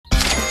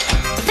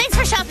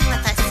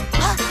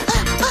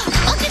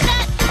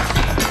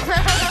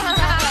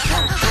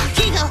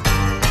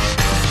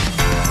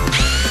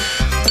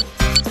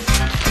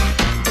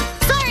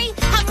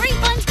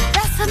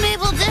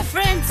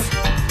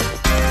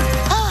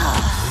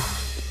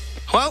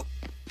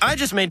I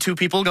just made 2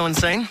 people go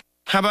insane.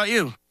 How about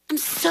you? I'm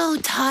so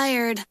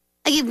tired.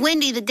 I gave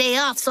Wendy the day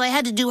off, so I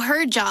had to do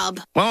her job.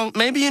 Well,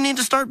 maybe you need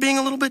to start being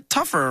a little bit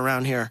tougher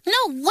around here.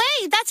 No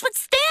way! That's what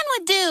Stan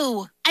would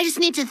do! I just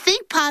need to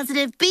think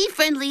positive, be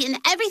friendly, and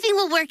everything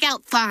will work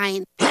out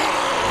fine. What?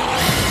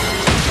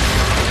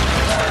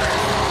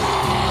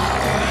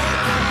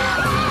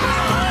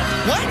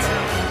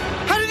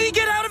 How did he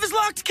get out of his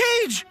locked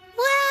cage?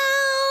 Well...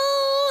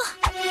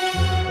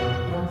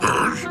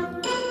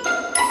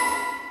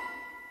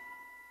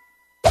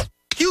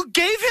 You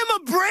gave him a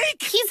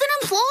break? He's an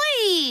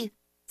employee.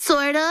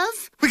 Sort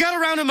of. We gotta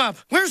round him up.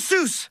 Where's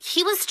Soos?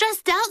 He was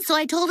stressed out, so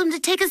I told him to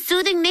take a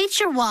soothing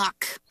nature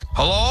walk.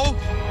 Hello?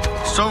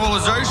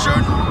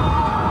 Civilization?